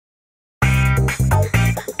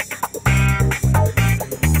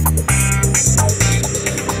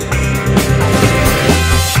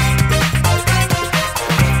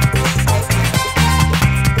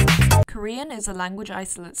a language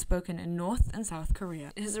isolate spoken in North and South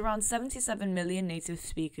Korea. It has around 77 million native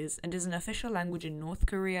speakers and is an official language in North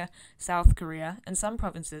Korea, South Korea, and some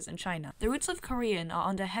provinces in China. The roots of Korean are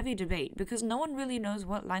under heavy debate because no one really knows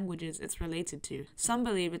what languages it's related to. Some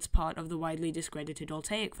believe it's part of the widely discredited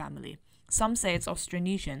Altaic family. Some say it's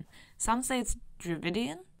Austronesian, some say it's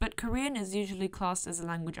Dravidian, but Korean is usually classed as a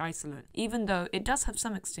language isolate, even though it does have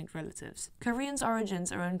some extinct relatives. Korean's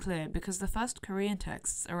origins are unclear because the first Korean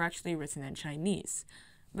texts are actually written in Chinese,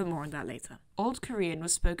 but more on that later. Old Korean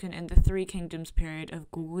was spoken in the Three Kingdoms period of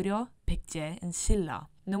Goguryeo, Baekje, and Silla.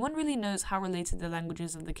 No one really knows how related the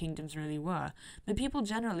languages of the kingdoms really were, but people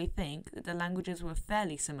generally think that the languages were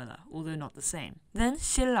fairly similar, although not the same. Then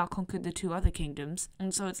Silla conquered the two other kingdoms,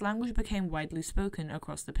 and so its language became widely spoken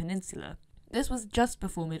across the peninsula. This was just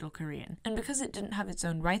before Middle Korean, and because it didn't have its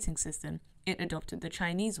own writing system, it adopted the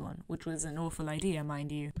Chinese one, which was an awful idea,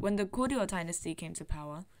 mind you. When the Goryeo dynasty came to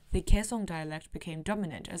power, the Kaesong dialect became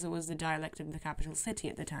dominant as it was the dialect of the capital city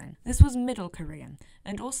at the time. This was Middle Korean,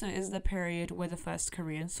 and also is the period where the first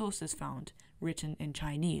Korean source is found, written in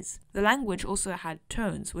Chinese. The language also had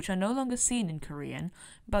tones, which are no longer seen in Korean,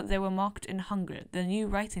 but they were marked in Hangul, the new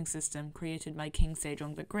writing system created by King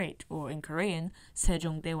Sejong the Great, or in Korean,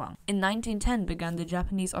 Sejongdaewang. In 1910 began the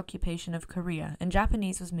Japanese occupation of Korea, and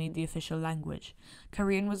Japanese was made the official language.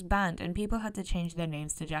 Korean was banned, and people had to change their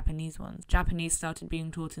names to Japanese ones. Japanese started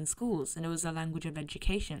being taught in schools, and it was a language of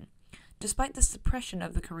education. Despite the suppression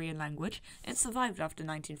of the Korean language, it survived after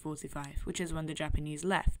 1945, which is when the Japanese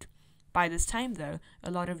left. By this time, though,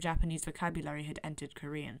 a lot of Japanese vocabulary had entered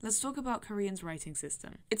Korean. Let's talk about Korean's writing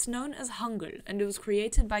system. It's known as Hangul, and it was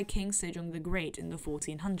created by King Sejong the Great in the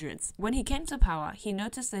 1400s. When he came to power, he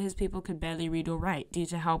noticed that his people could barely read or write due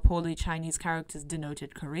to how poorly Chinese characters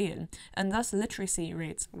denoted Korean, and thus literacy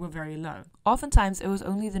rates were very low. Oftentimes, it was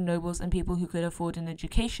only the nobles and people who could afford an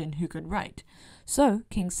education who could write. So,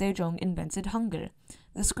 King Sejong invented Hangul.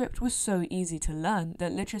 The script was so easy to learn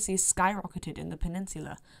that literacy skyrocketed in the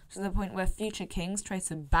peninsula, to the point where future kings tried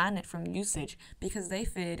to ban it from usage because they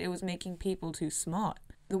feared it was making people too smart.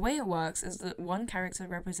 The way it works is that one character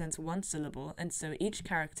represents one syllable, and so each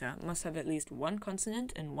character must have at least one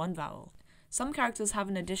consonant and one vowel. Some characters have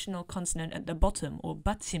an additional consonant at the bottom, or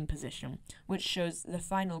batchim position, which shows the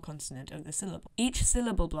final consonant of the syllable. Each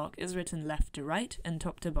syllable block is written left to right and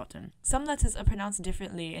top to bottom. Some letters are pronounced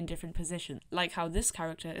differently in different positions, like how this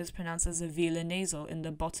character is pronounced as a velar nasal in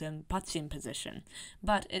the bottom batchim position,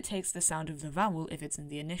 but it takes the sound of the vowel if it's in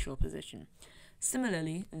the initial position.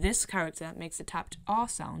 Similarly, this character makes a tapped R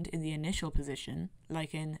sound in the initial position,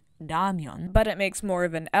 like in ramyeon, but it makes more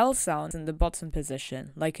of an L sound in the bottom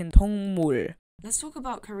position, like in 동물. Let's talk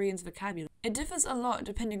about Korean's vocabulary. It differs a lot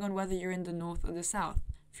depending on whether you're in the north or the south.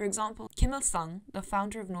 For example, Kim Il-sung, the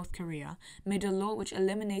founder of North Korea, made a law which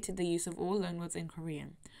eliminated the use of all loanwords in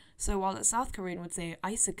Korean. So while a South Korean would say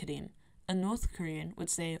ice cream, a North Korean would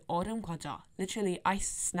say 얼음 과자, literally ice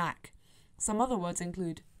snack. Some other words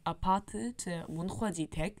include 아파트 to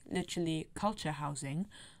문화주택, literally culture housing,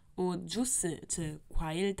 or 주스 to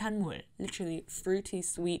과일 탄물, literally fruity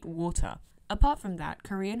sweet water. Apart from that,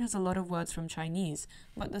 Korean has a lot of words from Chinese,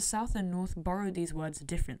 but the South and North borrow these words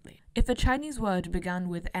differently. If a Chinese word began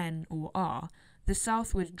with N or R, the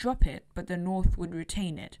South would drop it, but the North would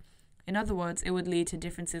retain it. In other words, it would lead to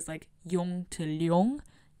differences like 용 to 룡,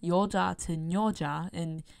 여자 to 녀자,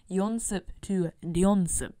 and 연습 to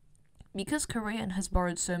련습. Because Korean has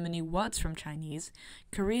borrowed so many words from Chinese,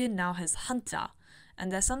 Korean now has hanja,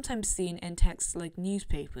 and they're sometimes seen in texts like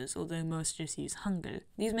newspapers, although most just use Hangul.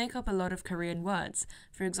 These make up a lot of Korean words.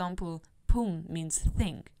 For example, pum means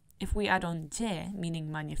thing. If we add on 제,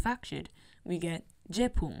 meaning manufactured, we get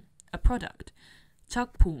제품, a product.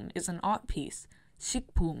 작품 is an art piece.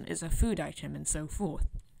 식품 is a food item, and so forth.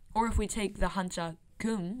 Or if we take the hanja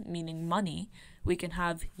금, meaning money, we can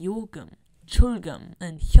have 요금, chulgum,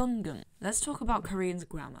 and hyungum. Let's talk about Korean's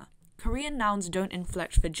grammar. Korean nouns don't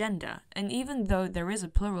inflect for gender, and even though there is a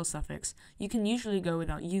plural suffix, you can usually go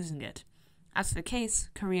without using it. As for case,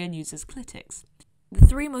 Korean uses clitics. The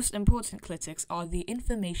three most important clitics are the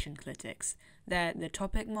information clitics. They're the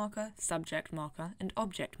topic marker, subject marker, and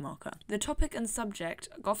object marker. The topic and subject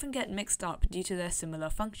often get mixed up due to their similar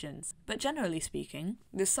functions, but generally speaking,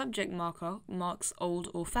 the subject marker marks old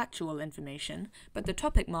or factual information, but the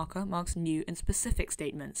topic marker marks new and specific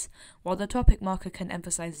statements. While the topic marker can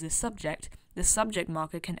emphasize the subject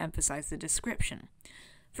marker can emphasize the description.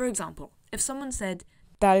 For example, if someone said,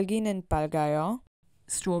 딸기는 빨가요,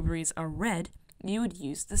 strawberries are red, you would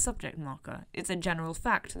use the subject marker. It's a general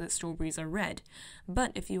fact that strawberries are red.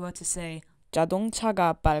 But if you were to say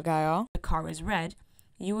자동차가 빨가요, the car is red,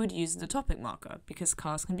 you would use the topic marker because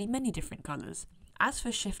cars can be many different colors. As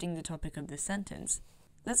for shifting the topic of this sentence,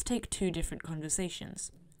 let's take two different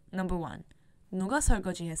conversations. Number 1, 누가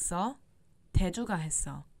설거지했어? 대주가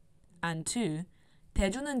했어. And 2,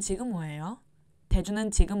 대주는 지금 뭐해요?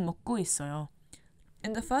 대주는 지금 먹고 있어요.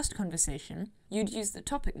 In the first conversation, you'd use the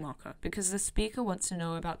topic marker because the speaker wants to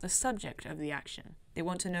know about the subject of the action. They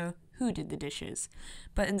want to know who did the dishes.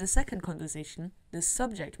 But in the second conversation, the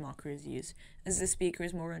subject marker is used as the speaker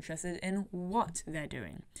is more interested in what they're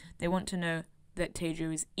doing. They want to know that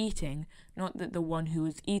Taejo is eating, not that the one who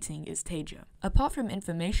is eating is Taejo. Apart from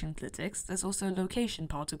information clitics, there's also location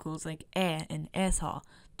particles like 에 and 에서,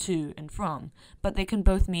 to and from, but they can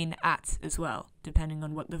both mean at as well, depending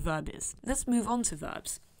on what the verb is. Let's move on to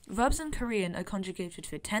verbs. Verbs in Korean are conjugated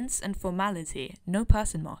for tense and formality, no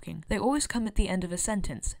person marking. They always come at the end of a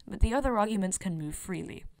sentence, but the other arguments can move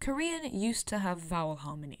freely. Korean used to have vowel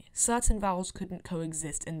harmony. Certain vowels couldn't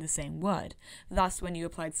coexist in the same word. Thus, when you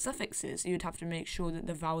applied suffixes, you'd have to make sure that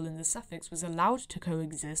the vowel in the suffix was allowed to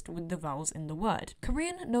coexist with the vowels in the word.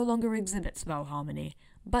 Korean no longer exhibits vowel harmony,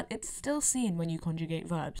 but it's still seen when you conjugate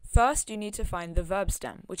verbs. First, you need to find the verb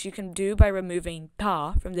stem, which you can do by removing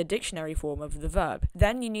ta from the dictionary form of the verb.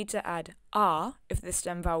 Then you need to add a if the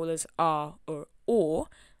stem vowel is a or,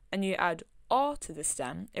 and you add o to the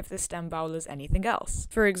stem if the stem vowel is anything else.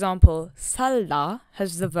 For example, 살다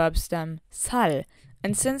has the verb stem 살,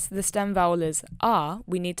 and since the stem vowel is a,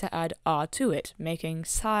 we need to add a to it, making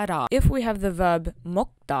살아. If we have the verb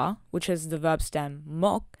먹다, which has the verb stem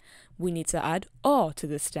먹, we need to add o to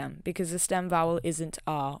the stem because the stem vowel isn't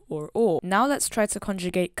a or o. Now let's try to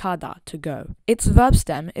conjugate 가다, to go. Its verb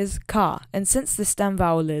stem is ka, and since the stem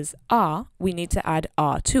vowel is a, we need to add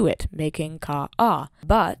a to it, making ka-a.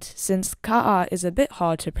 But since ka-a is a bit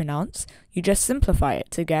hard to pronounce, you just simplify it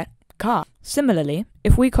to get ka. Similarly,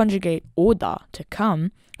 if we conjugate 오다, to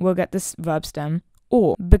come, we'll get this verb stem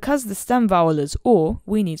o. Because the stem vowel is o,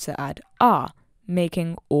 we need to add a,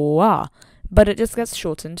 making 오아. But it just gets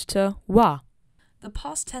shortened to wa. The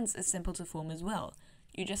past tense is simple to form as well.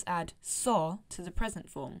 You just add so to the present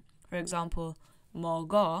form. For example,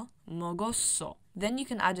 먹어, 먹었어. Then you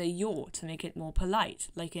can add a 요 to make it more polite,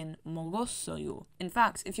 like in 먹었어요. In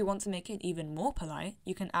fact, if you want to make it even more polite,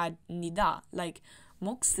 you can add 니다, like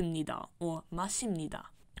먹습니다 or 마십니다.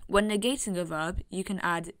 When negating a verb, you can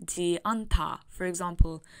add 지 않다. For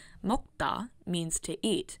example, 먹다 means to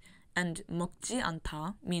eat, and 먹지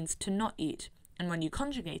않다 means to not eat. And when you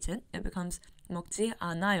conjugate it, it becomes 먹지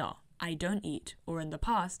않아요, I don't eat, or in the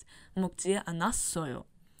past, 먹지 않았어요.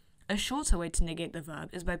 A shorter way to negate the verb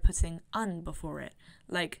is by putting 안 before it,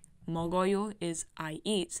 like 먹어요 is I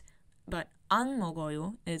eat, but 안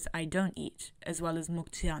먹어요 is I don't eat, as well as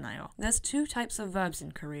먹지 않아요. There's two types of verbs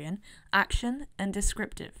in Korean, action and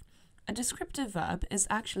descriptive. A descriptive verb is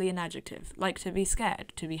actually an adjective, like to be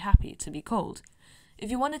scared, to be happy, to be cold. If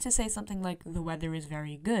you wanted to say something like the weather is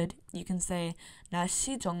very good, you can say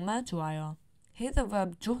날씨 정말 좋아요. Here the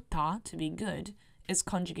verb 좋다, to be good, is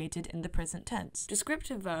conjugated in the present tense.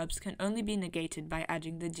 Descriptive verbs can only be negated by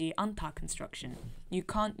adding the 지 않다 construction. You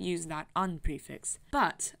can't use that 안 prefix.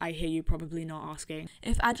 But, I hear you probably not asking,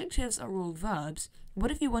 if adjectives are all verbs, what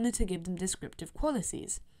if you wanted to give them descriptive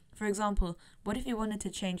qualities? For example, what if you wanted to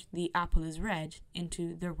change the apple is red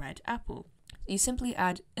into the red apple? You simply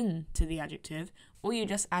add n to the adjective, or you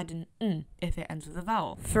just add an n if it ends with a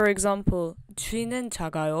vowel. For example, 쥐는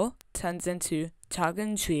작아요 turns into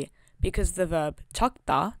작은 쥐 because the verb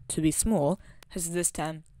작다, to be small, has the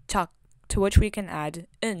stem 작, to which we can add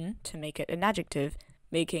n to make it an adjective,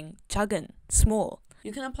 making 작은, small.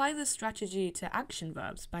 You can apply this strategy to action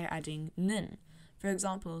verbs by adding 는. For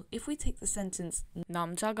example, if we take the sentence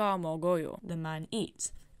남자가 먹어요, the man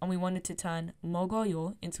eats, and we wanted to turn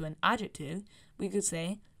먹어요 into an adjective, we could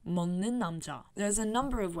say 먹는 남자. There's a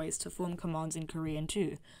number of ways to form commands in Korean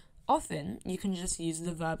too. Often, you can just use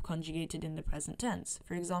the verb conjugated in the present tense.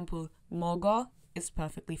 For example, 먹어 is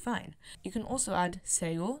perfectly fine. You can also add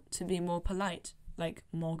세요 to be more polite, like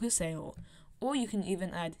먹으세요. Or you can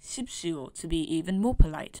even add 십시오 to be even more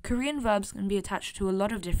polite. Korean verbs can be attached to a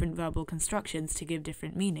lot of different verbal constructions to give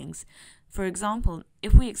different meanings. For example,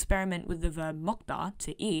 if we experiment with the verb 먹다,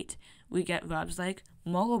 to eat, we get verbs like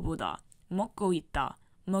먹어보다, 먹고 있다,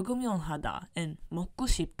 먹으면 하다, and 먹고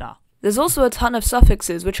싶다. There's also a ton of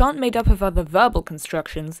suffixes which aren't made up of other verbal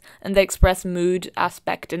constructions, and they express mood,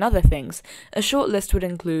 aspect, and other things. A short list would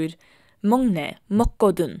include 먹네,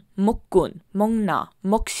 먹거든, 먹군, 먹나,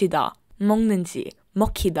 먹시다, 먹는지,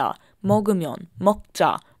 먹히다, 먹으면,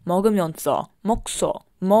 먹자, 먹으면서, 먹소,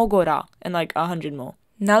 먹어라, and like 100 more.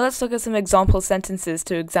 Now let's look at some example sentences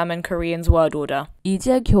to examine Korean's word order.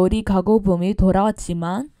 이제 겨울이 가고 봄이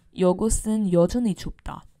돌아왔지만 이곳은 여전히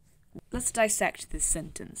춥다. Let's dissect this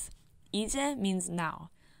sentence. 이제 means now.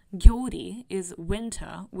 겨울이 is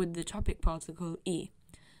winter with the topic particle 이.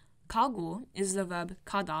 가고 is the verb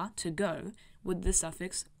가다, to go, with the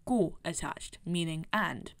suffix 고 attached, meaning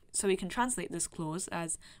and. So we can translate this clause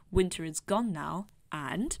as winter is gone now,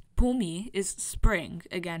 and 봄이 is spring,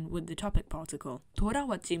 again with the topic particle.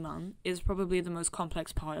 돌아왔지만 is probably the most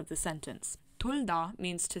complex part of the sentence. 돌다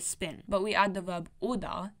means to spin, but we add the verb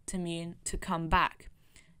오다 to mean to come back.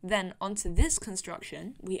 Then onto this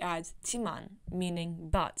construction, we add 지만, meaning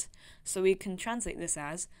but. So we can translate this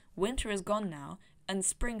as winter is gone now and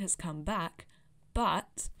spring has come back,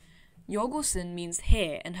 but 여곳은 means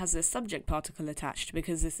here and has a subject particle attached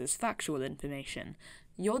because this is factual information.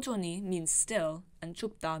 여전히 means still and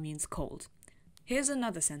춥다 means cold. Here's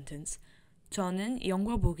another sentence. 저는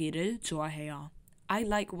영화 보기를 좋아해요. I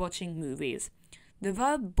like watching movies. The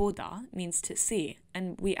verb 보다 means to see,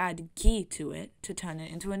 and we add 기 to it to turn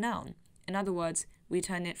it into a noun. In other words, we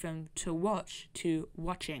turn it from to watch to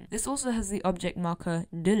watching. This also has the object marker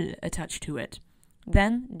를 attached to it.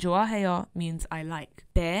 Then 좋아해요 means I like.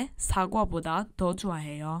 배 사과보다 더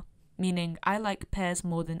좋아해요, meaning I like pears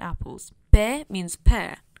more than apples. 배 means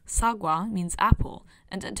pear, 사과 means apple,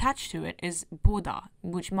 and attached to it is 보다,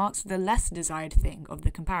 which marks the less desired thing of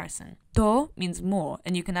the comparison. 더 means more,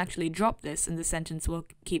 and you can actually drop this and the sentence will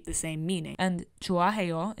keep the same meaning. And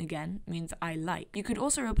좋아해요, again, means I like. You could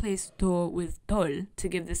also replace 더 with 덜 to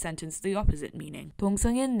give the sentence the opposite meaning.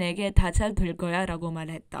 동생은 내게 다 잘 될 거야 라고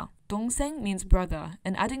말했다. 동생 means brother,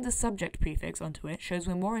 and adding the subject prefix onto it shows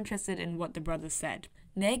we're more interested in what the brother said.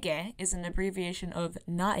 내게 is an abbreviation of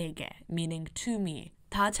나에게, meaning to me.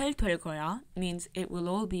 다 잘 될 거야 means it will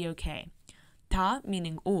all be okay. 다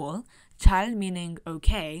meaning all, 잘 meaning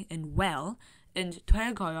okay and well, and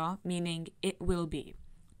될 거야 meaning it will be.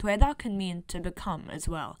 되다 can mean to become as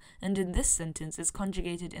well, and in this sentence is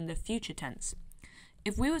conjugated in the future tense.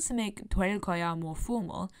 If we were to make 될 거야 more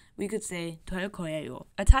formal, we could say 될 거예요.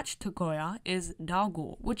 Attached to 거야 is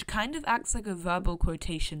다고, which kind of acts like a verbal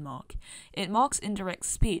quotation mark. It marks indirect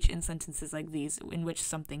speech in sentences like these in which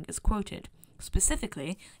something is quoted.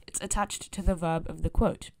 Specifically, it's attached to the verb of the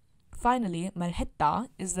quote. Finally, 말했다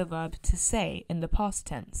is the verb to say in the past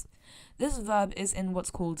tense. This verb is in what's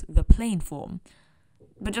called the plain form.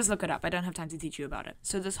 But just look it up, I don't have time to teach you about it.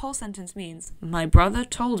 So this whole sentence means, my brother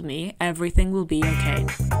told me everything will be okay.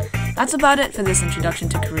 That's about it for this introduction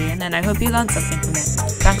to Korean, and I hope you learned something from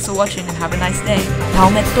it. Thanks for watching and have a nice day.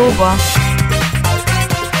 다음에 또 봐.